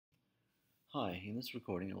Hi, in this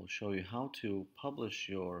recording I will show you how to publish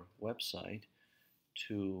your website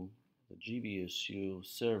to the GVSU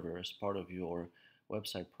server as part of your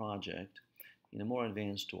website project in a more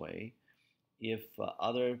advanced way. If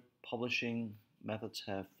other publishing methods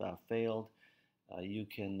have failed, you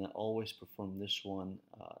can always perform this one.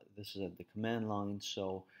 This is at the command line,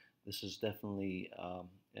 so this is definitely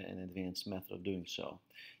an advanced method of doing so.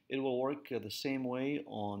 It will work the same way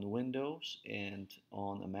on Windows and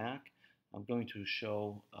on a Mac. I'm going to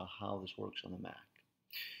show how this works on the Mac.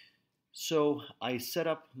 So I set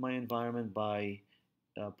up my environment by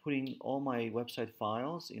putting all my website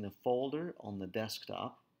files in a folder on the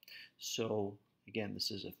desktop. So again, this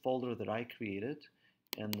is a folder that I created,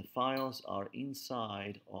 and the files are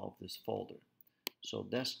inside of this folder. So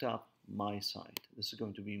desktop, my site. This is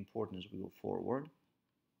going to be important as we go forward.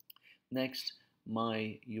 Next,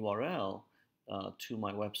 my URL to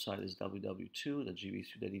my website is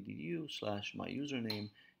www.gvsu.edu/my username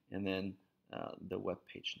and then the web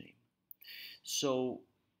page name. So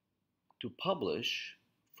to publish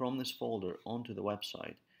from this folder onto the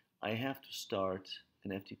website, I have to start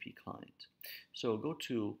an FTP client. So go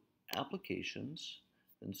to Applications,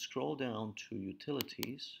 then scroll down to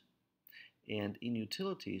Utilities, and in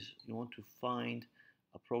Utilities you want to find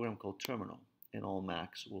a program called Terminal, and all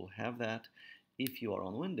Macs will have that. If you are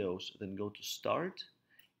on Windows, then go to Start,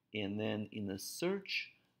 and then in the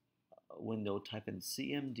search window type in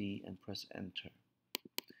CMD and press Enter.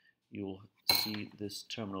 You'll see this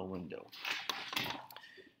terminal window.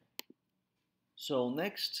 So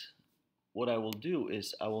next, what I will do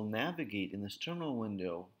is I will navigate in this terminal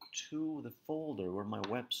window to the folder where my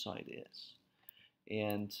website is.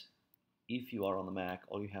 And if you are on the Mac,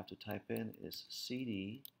 all you have to type in is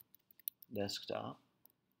CD desktop,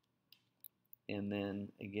 and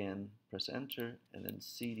then again press enter, and then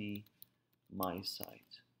CD my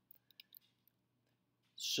site.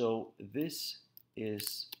 So this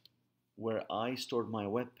is where I stored my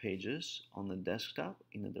web pages on the desktop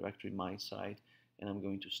in the directory my site, and I'm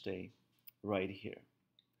going to stay right here.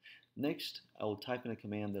 Next, I will type in a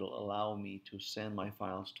command that will allow me to send my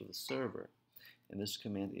files to the server, and this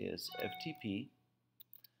command is FTP,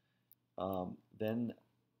 then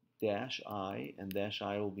 -I, and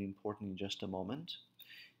 -I will be important in just a moment.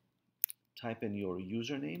 Type in your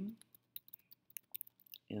username,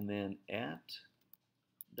 and then at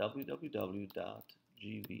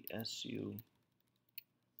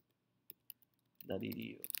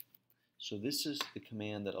www.gvsu.edu. So this is the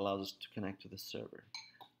command that allows us to connect to the server.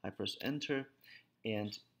 I press enter,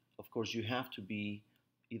 and of course you have to be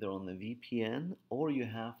either on the VPN or you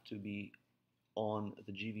have to be on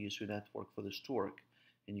the GVSU network for this to work.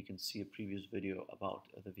 And you can see a previous video about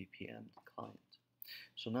the VPN client.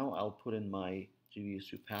 So now I'll put in my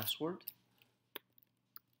GVSU password,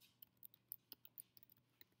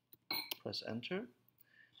 press enter,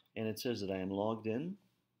 and it says that I am logged in.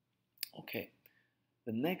 Okay,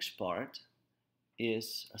 the next part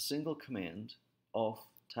is a single command of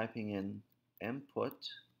typing in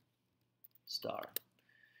mput*.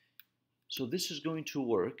 So this is going to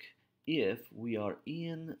work if we are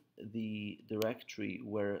in the directory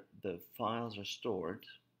where the files are stored,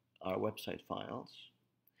 our website files,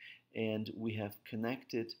 and we have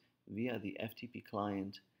connected via the FTP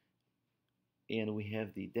client, and we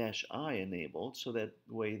have the -I enabled, so that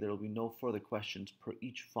way there will be no further questions per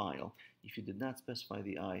each file. If you did not specify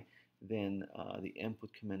the I, then the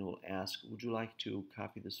mput command will ask, would you like to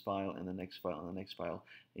copy this file and the next file and the next file,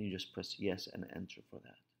 and you just press yes and enter for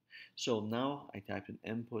that. So now I typed in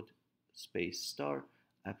mput *,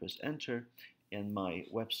 I press enter, and my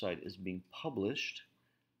website is being published,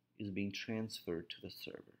 is being transferred to the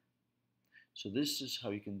server. So this is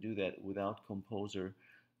how you can do that without Composer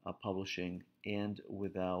publishing and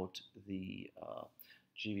without the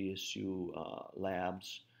GVSU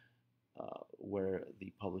labs where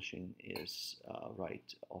the publishing is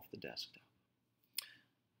right off the desktop.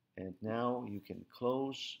 And now you can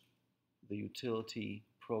close the utility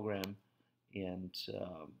program and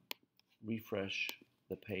refresh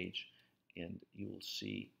the page, and you will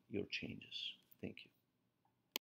see your changes. Thank you.